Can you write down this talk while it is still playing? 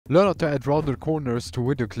Learn how to add rounded corners to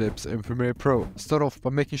video clips in Premiere Pro. Start off by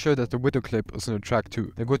making sure that the video clip is on the track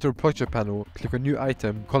 2. Then go to the project panel, click on new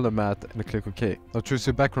item, color matte, and click OK. Now choose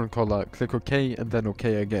your background color, click OK, and then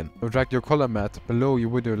OK again. Now drag your color matte below your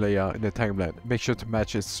video layer in the timeline. Make sure to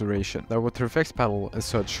match its duration. Now go to the effects panel and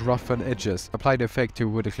search roughen edges. Apply the effect to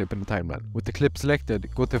your video clip in the timeline. With the clip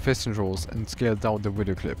selected, go to effects controls and scale down the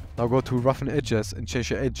video clip. Now go to roughen edges and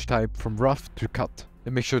change your edge type from rough to cut.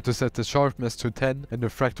 And make sure to set the sharpness to 10 and the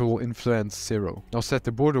fractal influence 0. Now set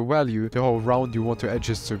the border value to how round you want your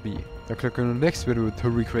edges to be. Now click on the next video to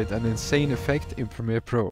recreate an insane effect in Premiere Pro.